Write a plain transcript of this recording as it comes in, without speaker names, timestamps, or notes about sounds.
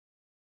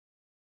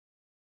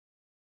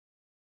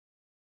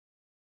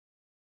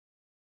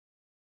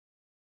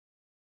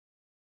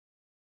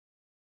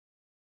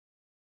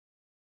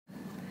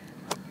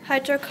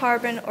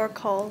Hydrocarbon or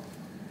coal.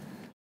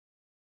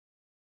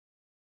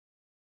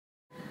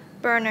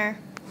 Burner.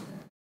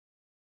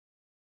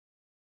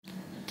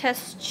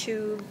 Test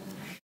tube.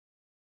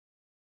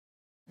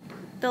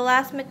 The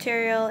last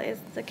material is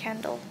the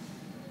candle.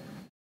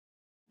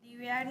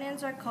 The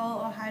reactants are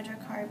coal or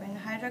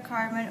hydrocarbon.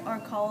 Hydrocarbon or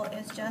coal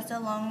is just a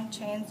long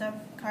chains of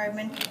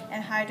carbon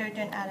and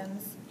hydrogen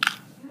atoms.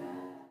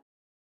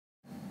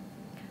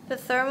 The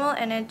thermal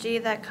energy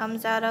that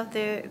comes out of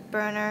the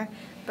burner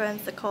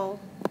burns the coal.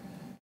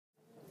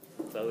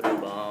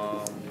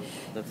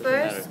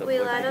 First, we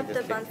light up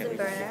the Bunsen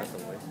burner.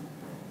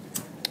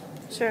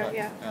 Sure,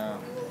 yeah.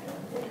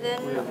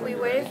 Then we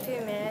wait a few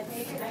minutes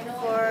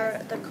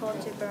for the coal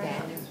to burn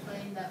out.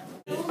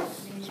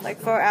 Like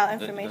for our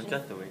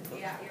information.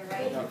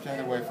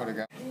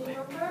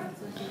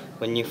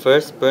 When you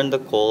first burn the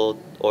coal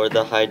or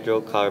the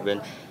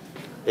hydrocarbon,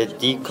 it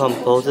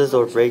decomposes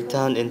or breaks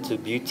down into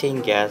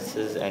butane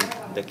gases, and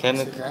the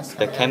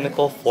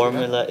chemical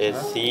formula is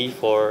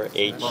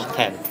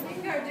C4H10.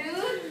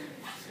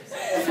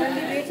 When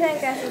the butane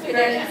gas is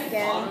burned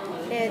again,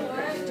 it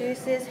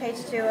produces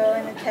H2O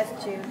in the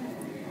test tube.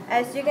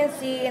 As you can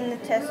see in the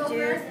test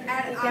tube,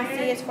 you can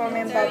see it's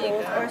forming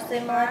bubbles or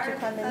similar to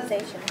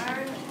condensation.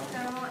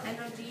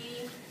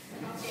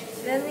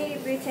 Then the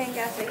butane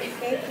gas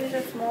escapes through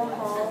the small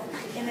hole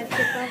in the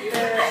tip of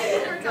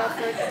the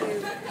dropper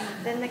tube.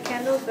 Then the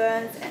candle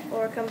burns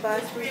or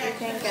combusts with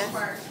butane gas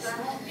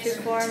to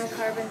form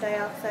carbon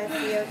dioxide,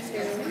 CO2,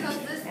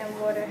 and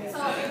water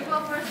H2O.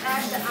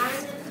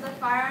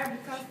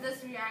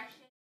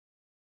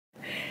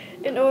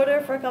 In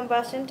order for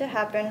combustion to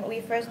happen, we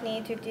first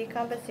need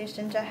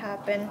decomposition to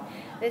happen.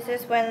 This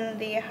is when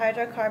the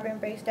hydrocarbon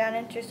breaks down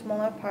into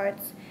smaller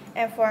parts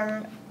and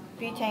form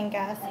butane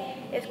gas.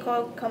 It's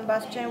called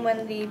combustion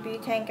when the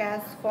butane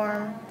gas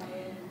form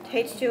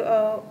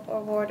H2O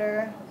or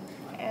water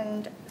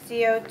and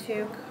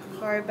CO2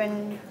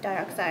 carbon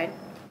dioxide.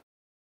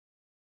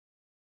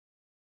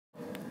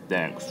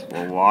 Thanks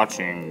for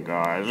watching,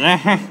 guys.